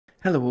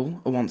Hello all,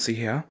 Awansi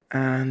here,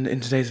 and in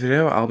today's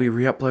video I'll be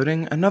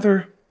re-uploading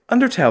another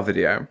Undertale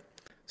video.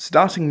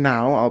 Starting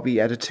now, I'll be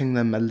editing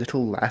them a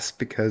little less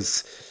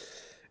because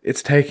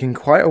it's taking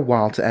quite a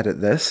while to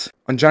edit this.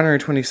 On January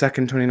 22nd,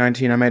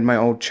 2019 I made my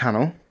old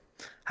channel,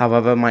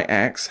 however my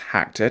ex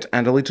hacked it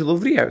and deleted all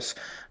the videos,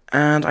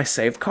 and I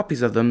saved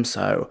copies of them,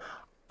 so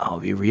I'll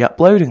be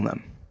re-uploading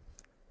them.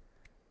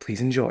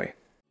 Please enjoy.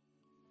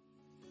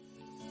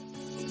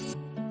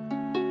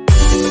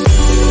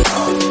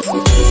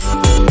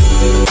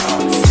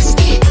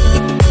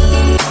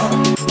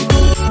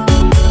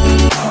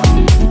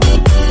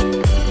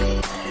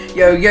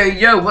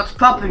 Yo, what's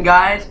poppin',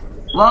 guys?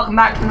 Welcome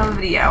back to another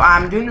video.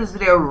 I'm doing this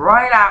video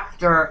right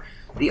after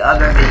the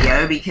other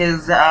video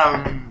because,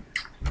 I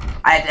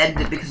had to edit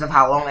it because of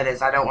how long it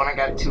is. I don't want to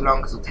get it too long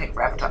because it'll take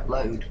forever to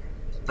upload.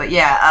 But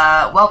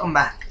yeah, welcome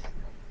back.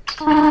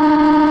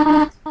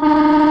 I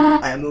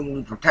am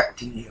only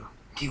protecting you.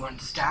 Do you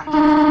understand?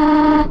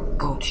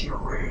 Go to your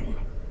room.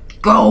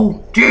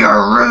 Go to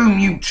your room,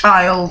 you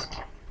child!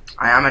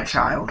 I am a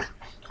child.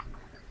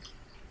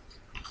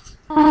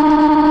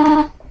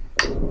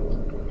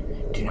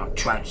 Do not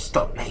try to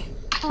stop me.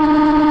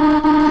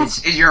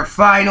 This is your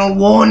final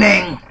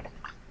warning!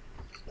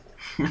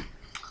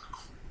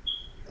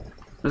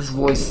 This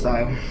voice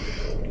style.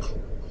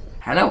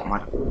 Hello,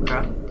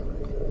 motherfucker.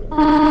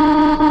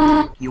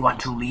 You want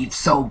to leave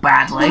so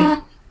badly?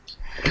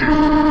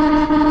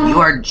 You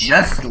are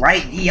just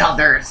like the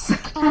others.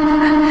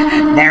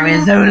 There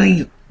is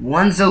only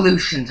one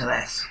solution to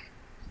this.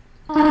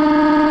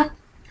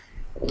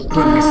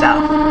 Prove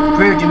yourself.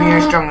 Prove to me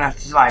you're strong enough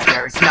to survive.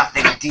 There is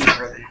nothing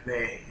deeper than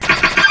me.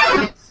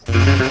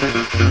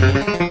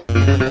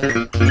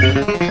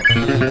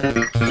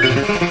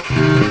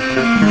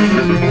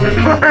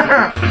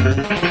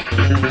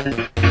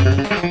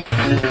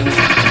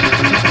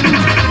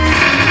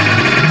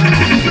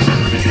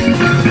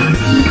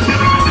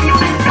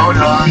 Hold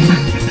on.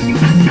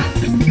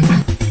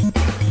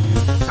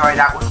 Sorry,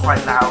 that was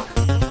quite loud.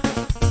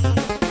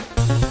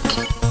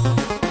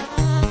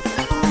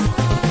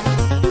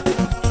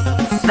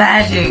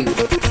 Smash you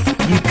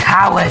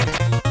coward!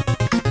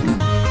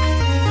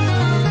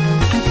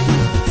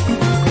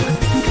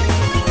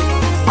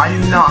 I do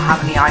not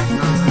have any items in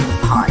the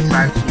pie, so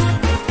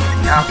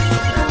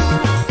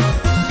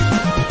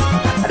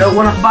I don't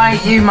want to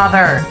fight you,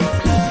 mother!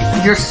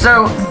 You're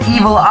so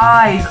evil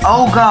eyes!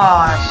 Oh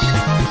gosh!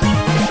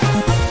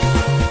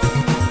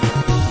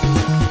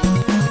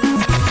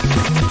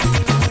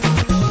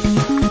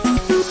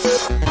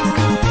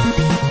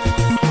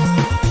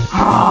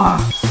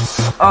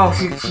 Oh,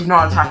 she's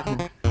not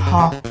attacking.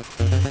 Oh,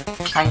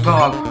 thank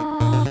God.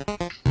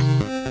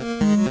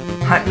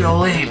 Let me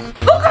leave.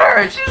 Look at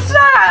her, she's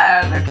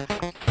sad.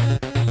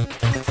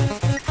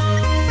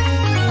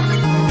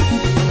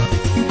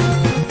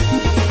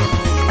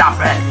 Stop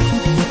it.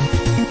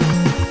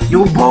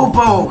 You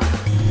boo-boo.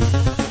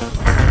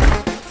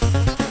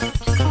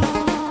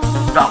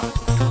 Stop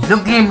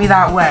looking at me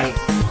that way.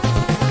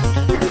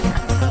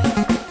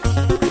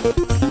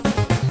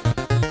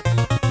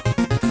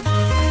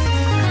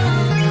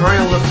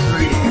 Victoria looks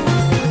through you.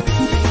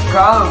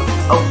 Go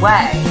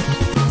away.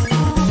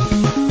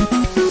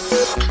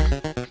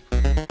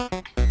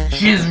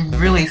 She's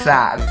really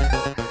sad.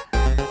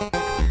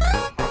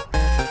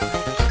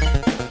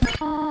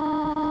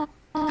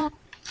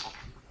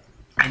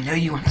 I know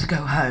you want to go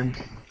home,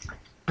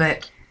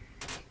 but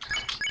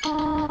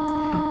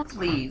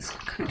please,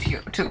 could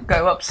you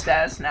go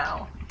upstairs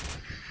now?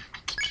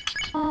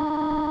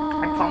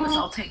 I promise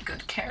I'll take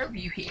good care of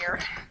you here.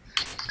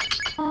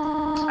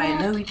 I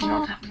know we do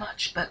not have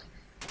much, but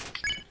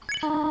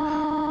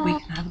we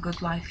can have a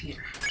good life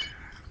here.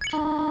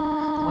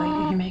 Why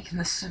are you making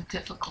this so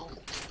difficult?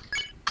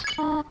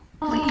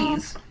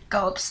 Please,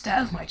 go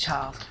upstairs, my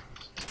child.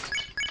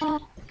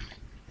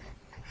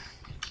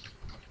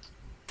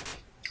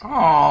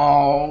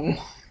 Oh.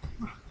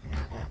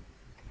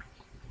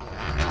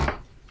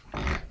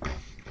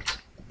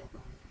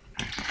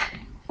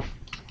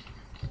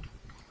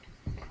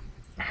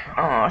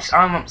 Oh,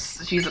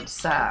 she's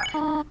upset.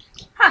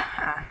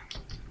 Haha.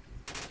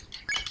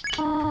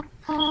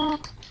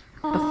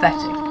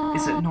 Pathetic,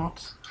 is it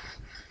not?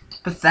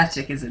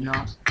 Pathetic, is it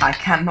not? I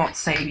cannot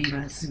save even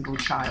a single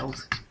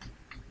child.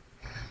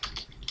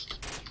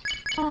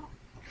 No.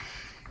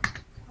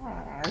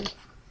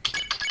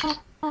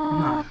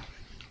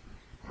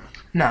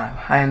 No,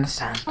 I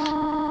understand.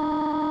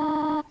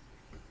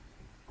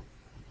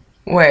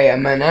 Wait a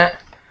minute.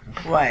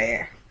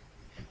 Wait.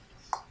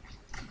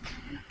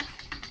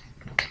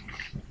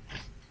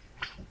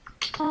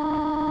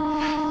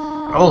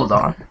 Hold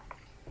on.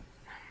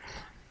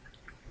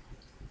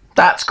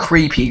 That's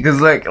creepy because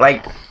look,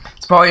 like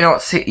it's probably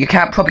not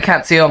probably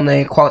can't see on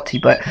the quality,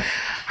 but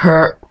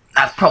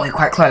that's probably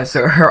quite close.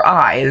 So her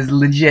eye is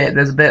legit.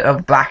 There's a bit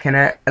of black in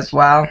it as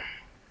well.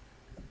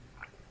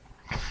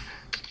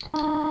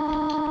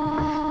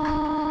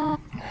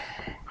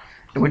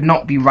 It would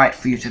not be right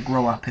for you to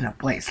grow up in a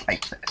place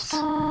like this.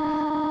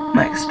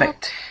 My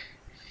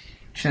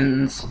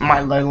expectations, my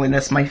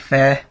loneliness, my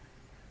fear.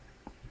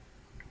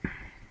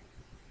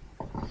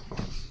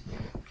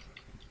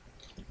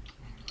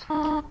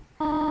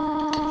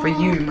 For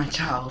you, my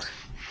child,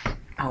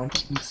 I will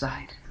get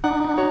inside.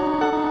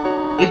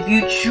 If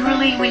you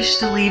truly wish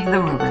to leave the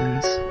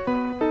ruins,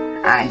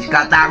 and you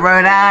got that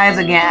red eyes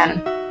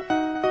again,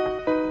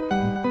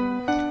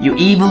 you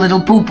evil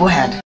little poo-poo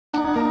head,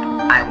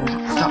 I will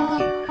not stop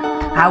you.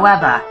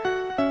 However,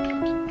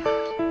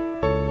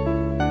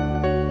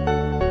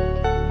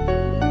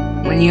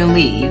 when you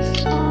leave,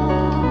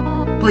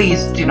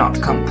 please do not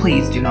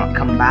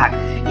come back.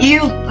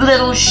 You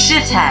little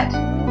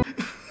shithead!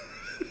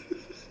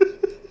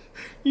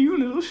 You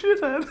little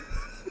shithead.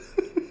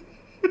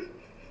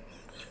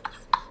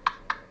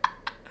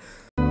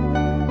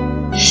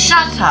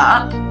 Shut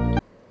up!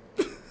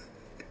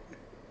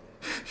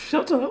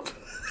 Shut up.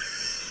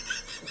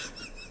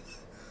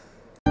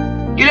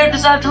 You don't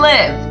deserve to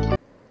live!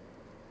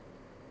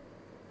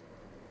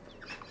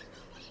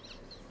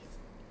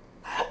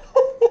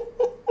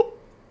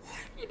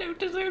 You don't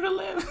deserve to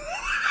live.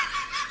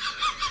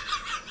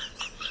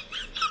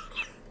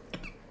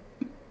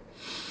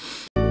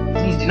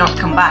 Please do not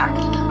come back.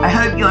 I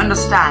hope you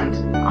understand.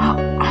 Oh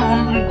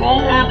my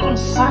god, I'm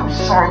so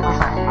sorry for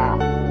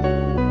that.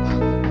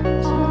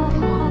 Oh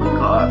my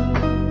god.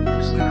 I'm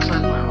just gonna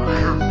close my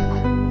eyes.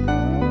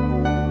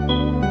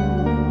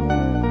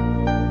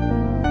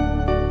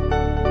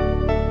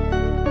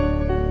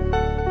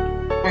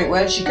 Wait,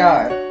 where'd she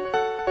go?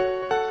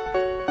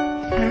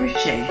 Where is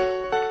she?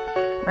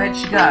 Where'd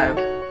she go?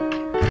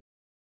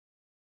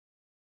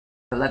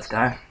 Let's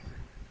go.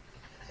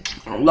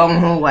 Long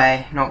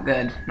hallway. Not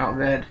good. Not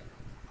good.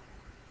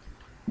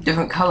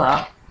 Different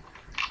color.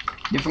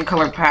 Different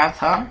color path,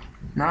 huh?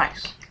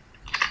 Nice.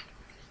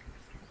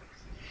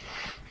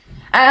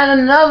 And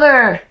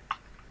another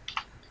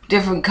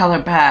different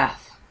color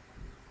path.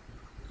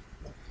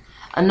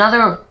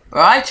 Another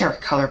brighter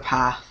color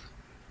path.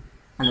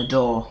 And a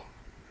door.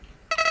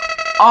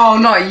 Oh,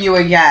 not you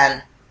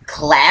again.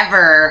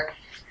 Clever.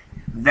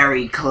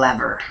 Very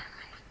clever.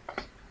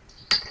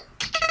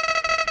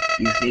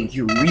 You think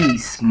you're really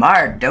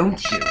smart,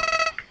 don't you?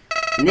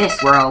 In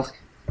this world,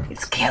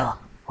 it's kill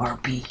or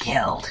be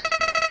killed.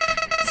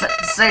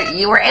 So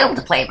you were able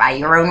to play by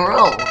your own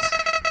rules.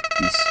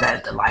 You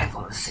spared the life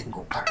of a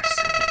single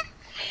person.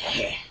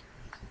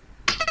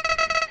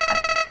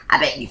 I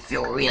bet you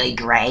feel really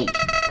great.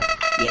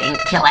 You didn't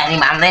kill any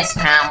man this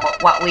time,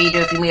 but what will you do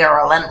if you meet a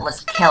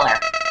relentless killer?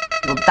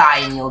 You'll die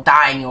and you'll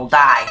die and you'll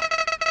die.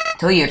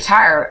 Until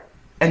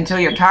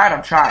you're tired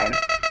of trying.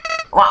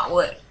 What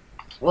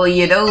will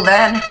you do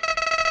then?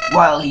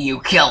 Will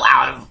you kill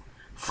out of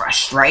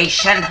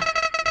frustration?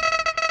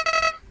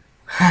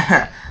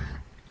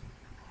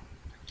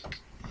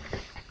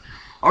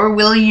 Or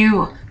will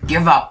you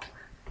give up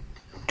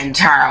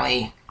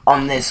entirely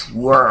on this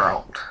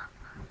world?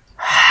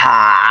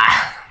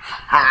 Ha!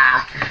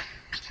 Ha!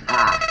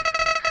 Ha!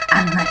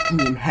 And let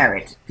me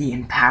inherit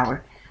the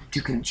power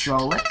to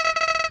control it?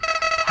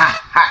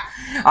 Ha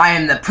ha! I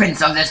am the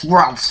prince of this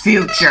world's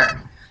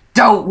future!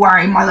 Don't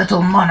worry, my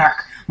little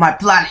monarch! My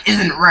plan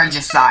isn't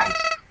regicide!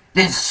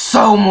 This is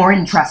so more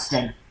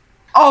interesting!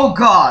 Oh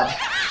god!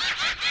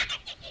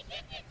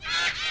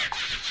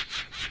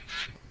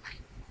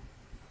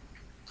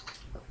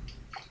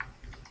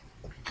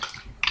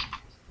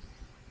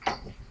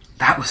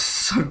 That was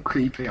so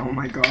creepy, oh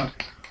my god.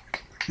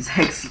 His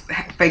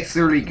face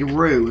literally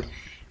grew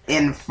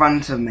in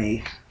front of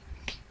me.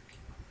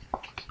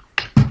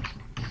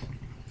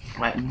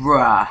 Like,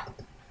 bruh.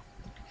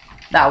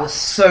 That was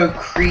so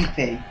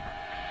creepy.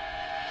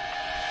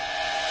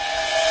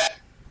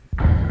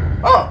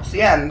 Oh, it's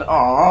the end.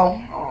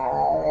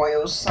 Oh,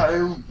 it was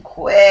so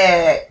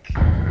quick.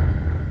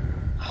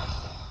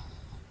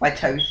 My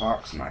toe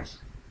fox, nice.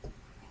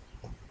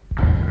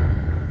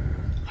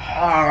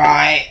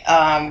 Alright,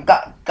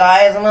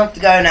 guys, I'm gonna have to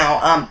go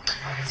now.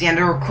 It's the end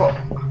of the record.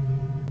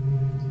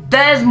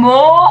 There's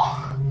more?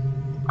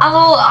 I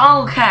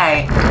thought,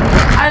 okay.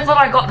 I thought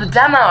I got the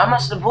demo. I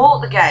must have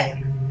bought the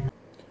game.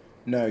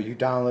 No, you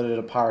downloaded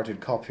a pirated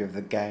copy of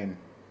the game.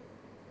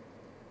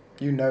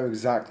 You know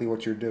exactly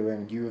what you're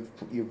doing.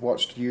 You've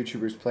watched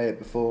YouTubers play it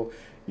before.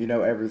 You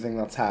know everything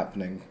that's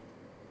happening.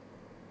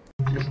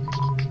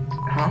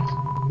 Huh?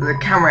 The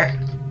camera.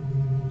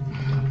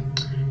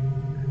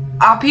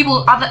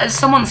 Is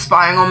someone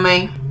spying on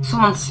me?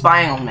 Someone's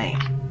spying on me.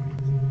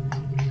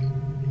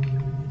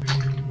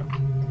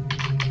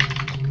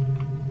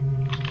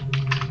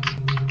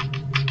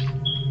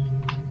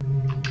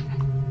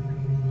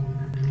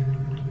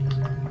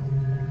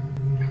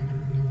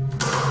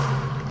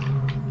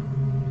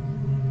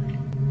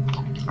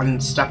 I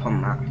didn't step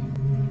on that.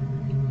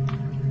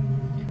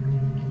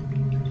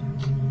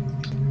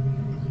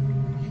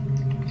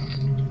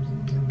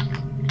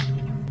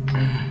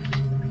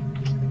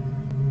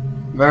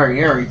 Very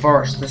eerie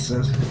forest this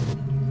is.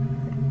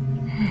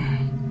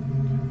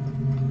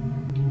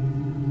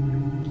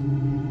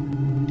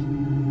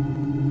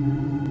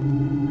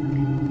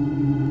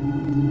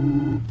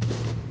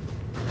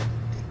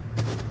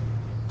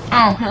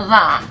 Oh, who's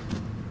that?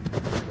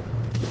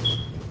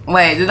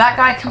 Wait, did that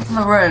guy come from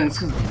the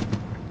ruins?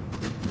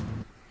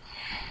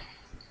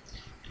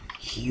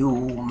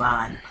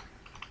 human.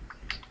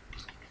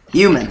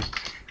 Human.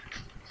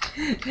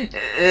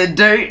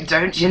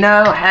 Don't you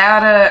know how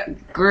to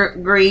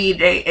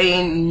greet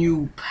a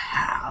new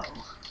pal?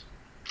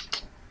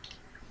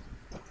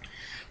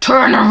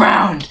 Turn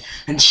around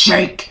and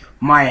shake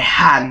my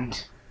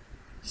hand.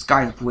 This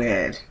guy's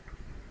weird.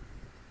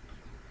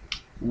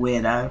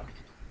 Weirdo.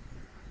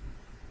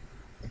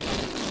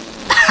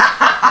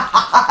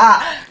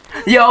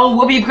 Yo,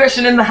 whoopee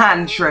cushion in the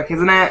hand trick,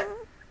 isn't it?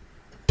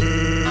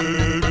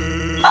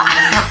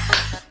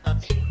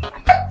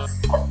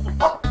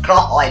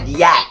 God,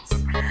 yes.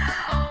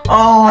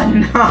 Oh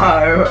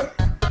no.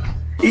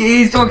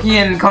 He's talking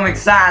in Comic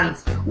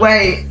Sans.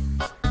 Wait.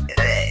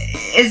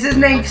 Is his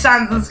name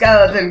Sans the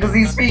Skeleton? Because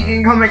he's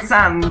speaking Comic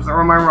Sans,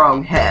 or am I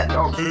wrong? Head.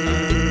 Oh,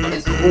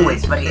 it's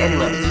always funny.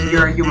 Anyways,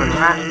 you're a human,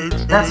 right?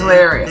 That's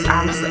hilarious,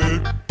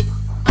 honestly.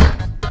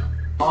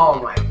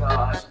 Oh my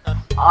god.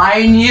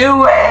 I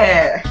knew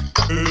it!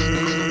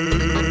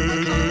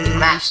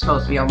 I'm actually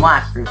supposed to be on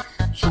live for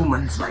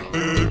humans right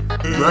now.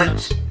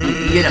 But,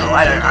 you know,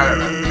 I don't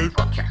know.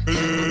 Okay.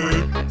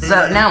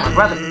 So now my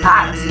brother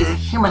Papyrus, he's a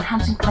human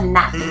hunting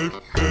fanatic.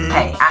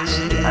 Hey,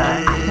 actually,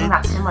 I think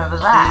that's him over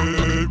there.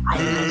 I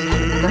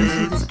go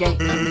through this gate.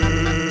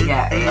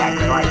 Yeah,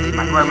 good idea.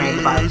 My roommate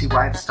about to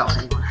why I've stopped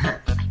anyone.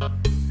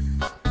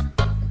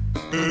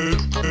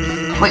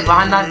 Wait,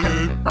 behind that,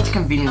 that's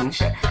conveniently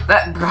shaped.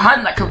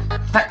 Behind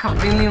that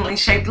conveniently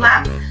shaped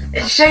lamp,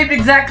 it's shaped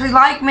exactly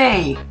like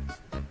me.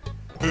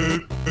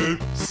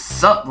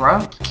 Sup,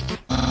 bro?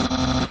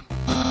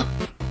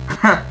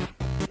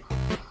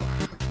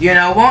 You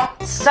know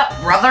what? Sup,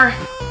 brother?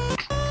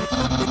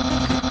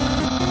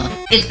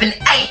 It's been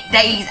 8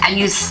 days and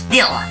you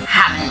still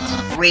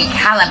haven't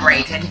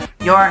recalibrated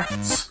your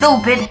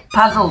stupid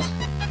puzzles.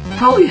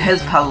 Probably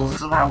his puzzles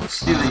because of how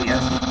stupid he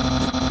is.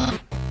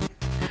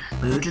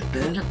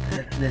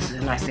 This is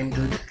a nice thing. You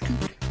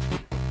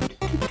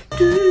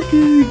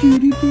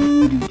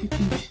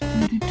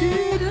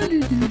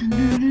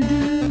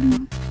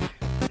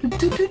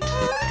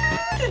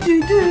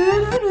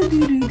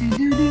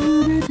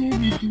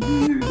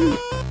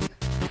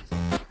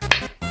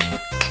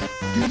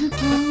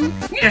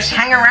just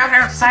hang around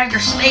outside your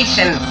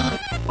station.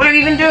 What are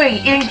you even doing?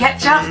 Eating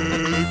ketchup?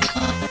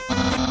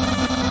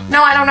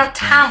 No, I don't have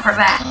time for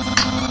that.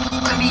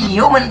 When the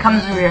human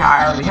comes over here,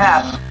 I already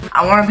have.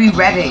 I want to be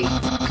ready.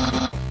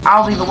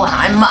 I'll be the one.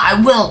 I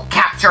will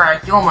capture a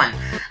human.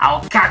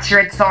 I'll capture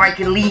it so I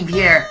can leave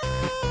here.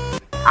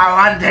 I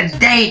want to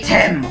date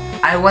him.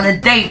 I want to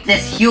date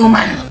this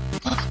human.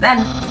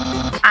 Then,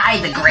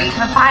 I, the great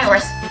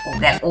Papyrus, will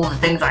get all the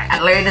things I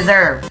utterly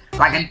deserve.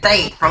 Like a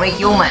date from a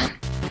human.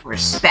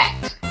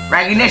 Respect.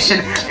 Recognition.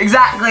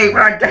 Exactly.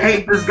 When I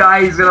date this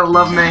guy, he's gonna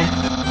love me.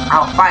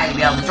 I'll finally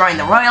be able to join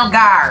the Royal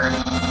Guard.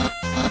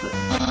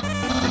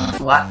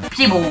 What?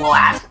 People will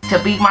ask to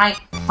be my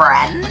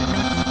friend?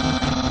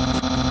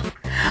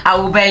 I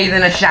will bathe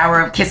in a shower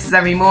of kisses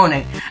every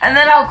morning, and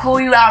then I'll call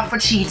you out for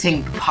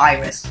cheating,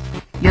 Papyrus.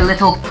 You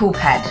little poop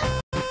head.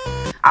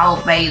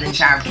 I'll bathe in a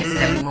shower of kisses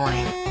every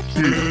morning.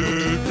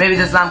 Maybe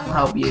this lamp will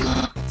help you.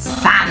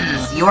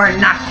 SANS, you are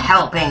not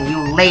helping,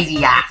 you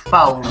lazy ass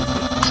bones.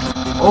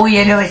 All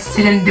you do is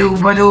sit and do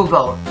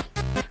badoogle.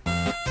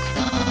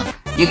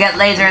 You get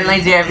lazier and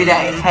lazier every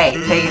day. Hey,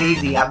 take it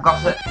easy. I've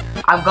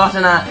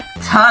gotten a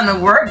ton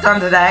of work done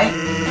today.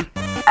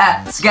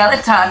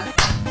 Skeleton.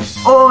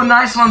 Oh,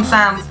 nice one,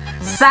 Sans.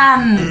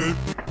 Sans!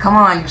 Come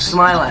on, you're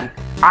smiling.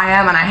 I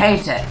am, and I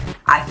hate it.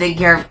 I think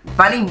you're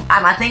funny, and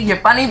I think your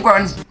funny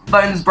bones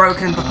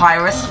broken,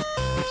 Papyrus.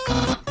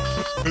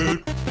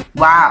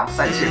 Wow,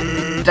 sent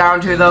you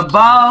down to the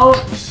bow.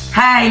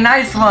 Hey,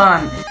 nice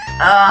one.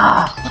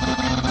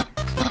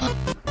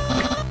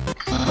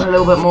 Put a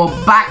little bit more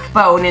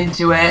backbone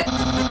into it.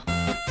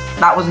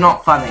 That was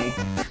not funny.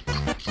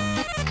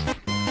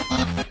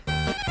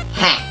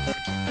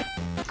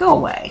 Go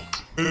away.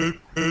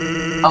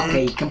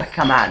 Okay, you can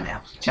come out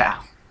now.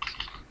 Ciao.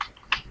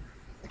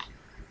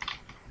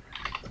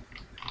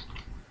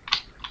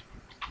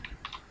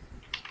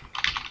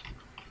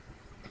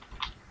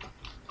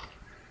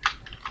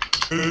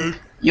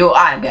 You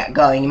ought to get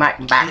going. You might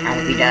come back, and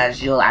if he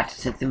does, you'll have to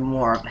sit through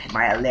more of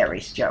my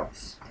hilarious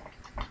jokes.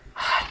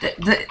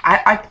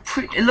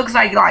 It looks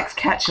like he likes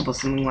ketchup or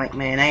something like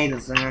mayonnaise or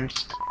something.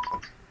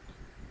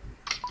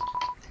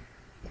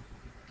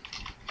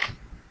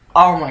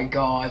 Oh my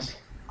god.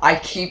 I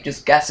keep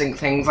just guessing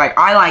things like,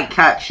 I like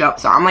ketchup,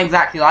 so I'm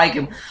exactly like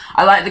him.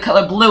 I like the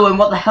color blue, and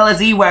what the hell is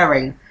he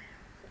wearing?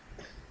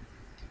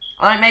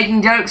 I like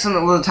making jokes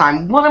all the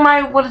time.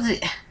 What is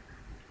it?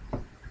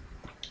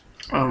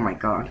 Oh my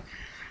god.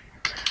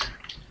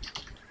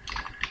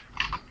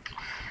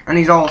 And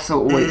he's also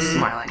always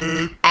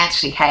smiling.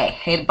 Actually,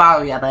 hey to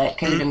bother you, but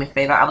can you do me a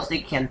favor? I was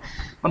thinking,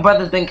 my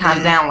brother's been kind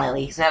of down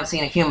lately. He's never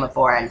seen a human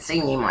before, and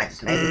seeing him might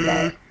just make his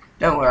day.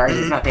 Don't worry,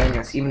 he's not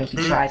dangerous, even if he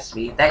tries to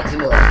be. Thanks a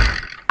million.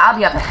 I'll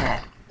be up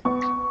ahead.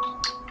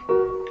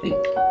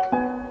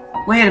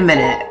 Wait a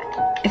minute.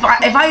 If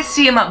I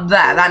see him up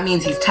there, that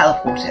means he's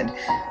teleported.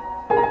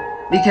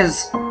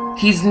 Because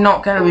He's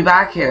not gonna be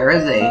back here,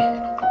 is he?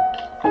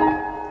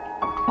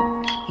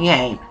 He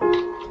ain't.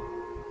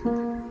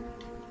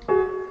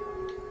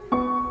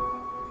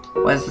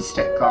 Where's the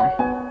stick gone?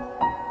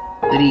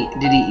 Did he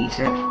eat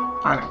it?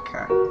 I don't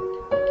care.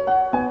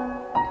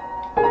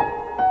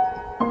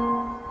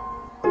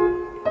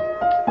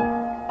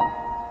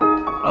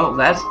 Oh,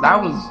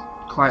 that was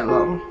quite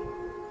low.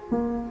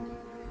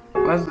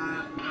 Where's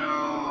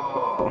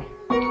no.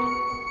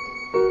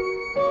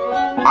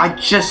 I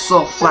just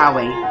saw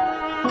Flowey.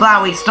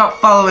 Flowey, stop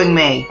following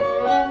me!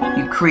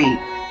 You creep.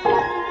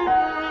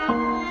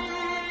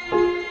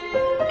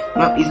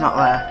 Nope, he's not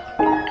there.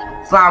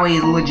 Flowey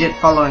is legit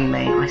following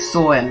me. I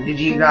saw him. Did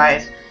you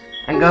guys?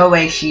 And go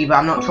away, Sheba.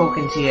 I'm not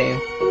talking to you.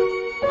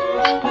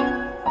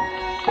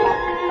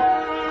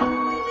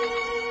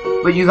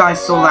 But you guys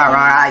saw that,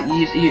 right?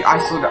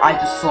 I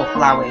just saw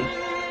Flowey.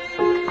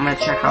 I'm gonna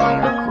check how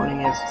long the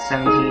recording is.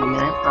 17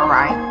 minutes.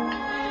 Alright.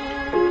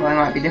 Well, it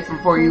might be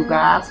different for you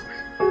guys.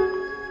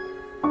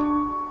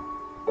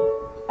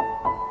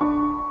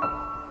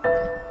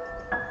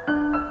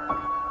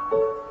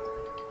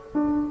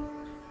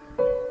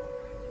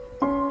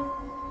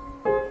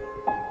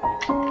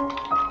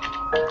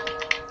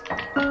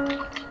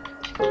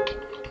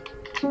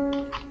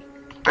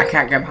 I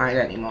can't get behind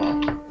it anymore.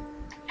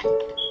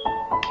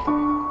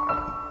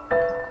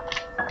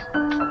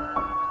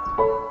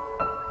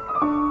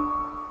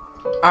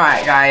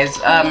 Alright guys,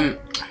 hold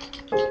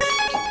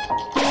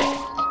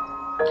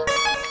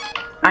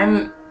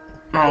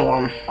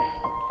on.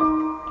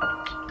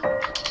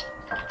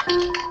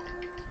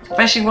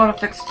 Especially want to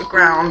fix the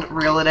ground,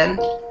 reel it in.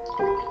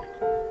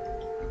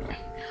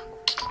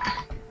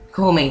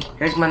 Call me,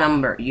 here's my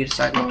number. You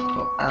decide not to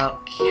call.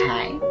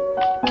 Okay.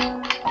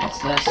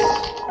 What's this?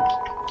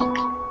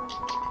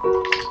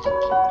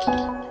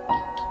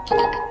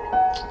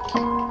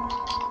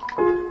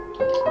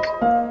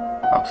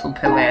 Box will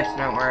pay less,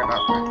 don't worry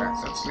about my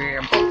tracks. Let's see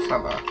a box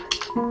of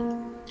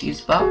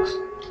these box.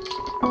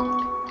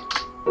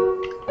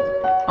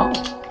 Oh,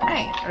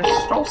 hey, I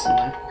just stole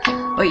someone.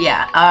 But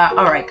yeah,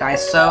 alright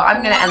guys, so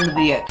I'm gonna end the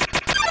video.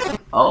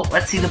 Oh,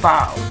 let's see the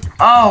bottle.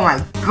 Oh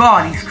my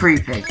god, he's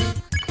creepy.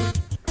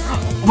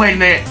 Wait a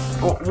minute,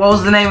 what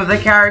was the name of the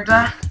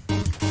character?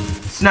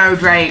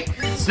 Snowdrake.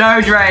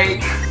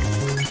 Snowdrake!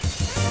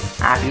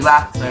 Ah, if you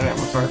laugh, so it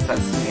was sort of says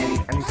to me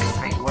anything.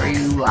 What are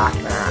you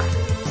laughing at?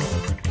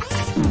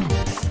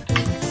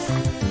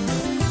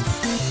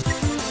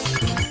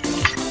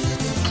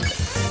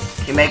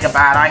 You make a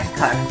bad ice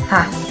cut.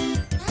 Ha!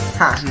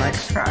 Ha,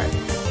 nice try.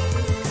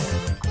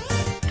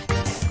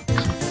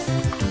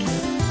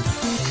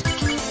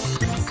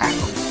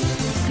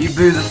 You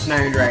boo the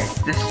Snowdrake.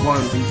 This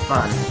won't be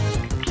fun.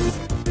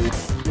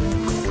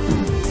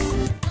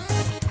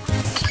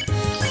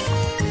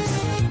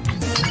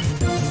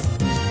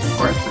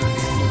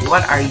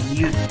 What are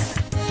you?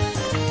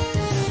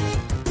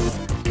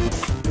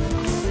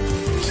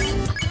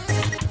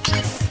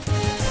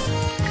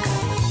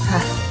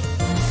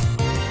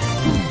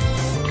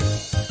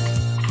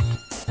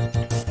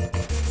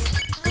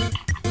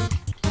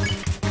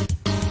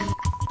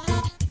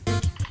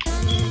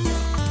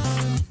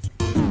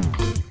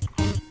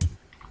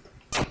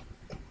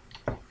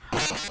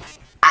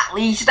 At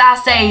least I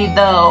say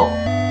though.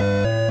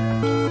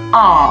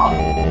 Aw.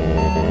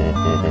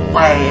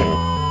 Wait.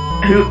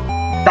 Who?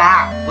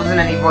 That wasn't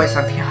any voice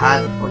I've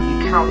heard before.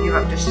 You can't give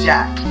up just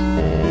yet.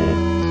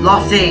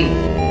 Lottie,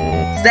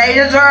 stay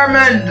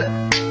determined!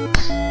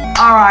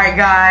 Alright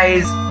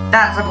guys,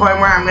 that's the point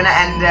where I'm gonna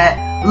end it.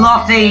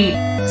 Lottie,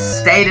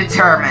 stay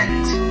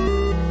determined.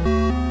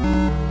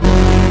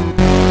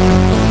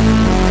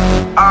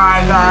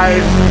 Alright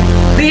guys,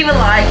 leave a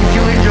like if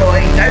you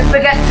enjoyed. Don't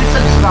forget to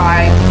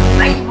subscribe.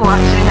 Thanks for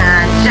watching and